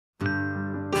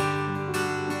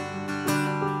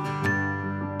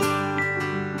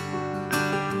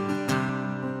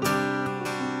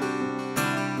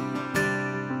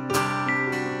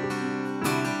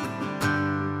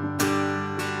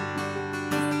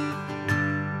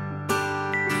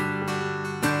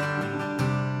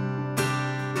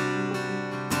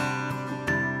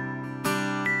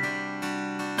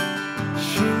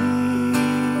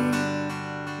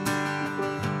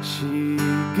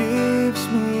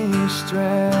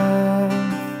strength.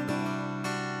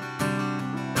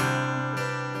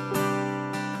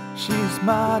 She's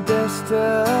my destiny,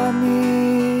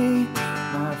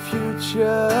 my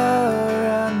future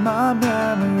and my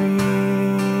memory.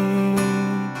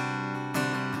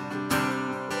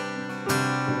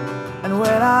 And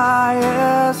when I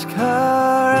ask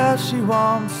her if she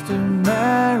wants to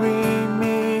marry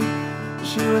me,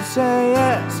 she would say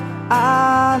yes.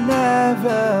 I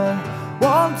never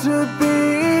want to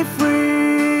be free.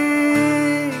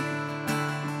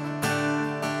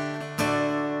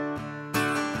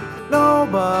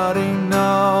 Nobody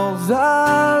knows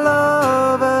I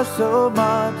love her so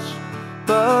much,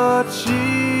 but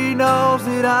she knows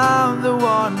that I'm the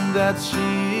one that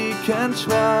she can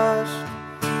trust.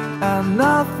 And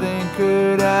nothing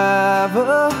could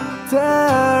ever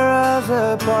tear us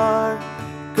apart,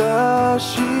 'cause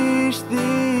she's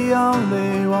the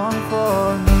only one for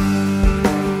me.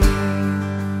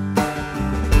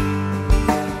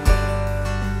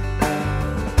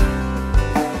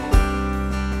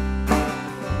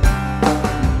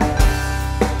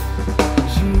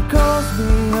 She calls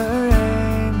me her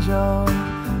angel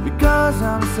because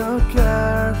I'm so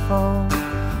careful.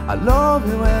 I love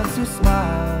it when she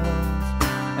smiles,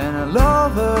 and I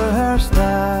love her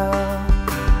hairstyle.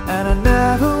 And I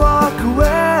never walk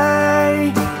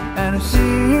away, and I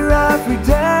see her every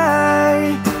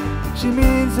day. She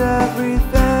means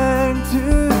everything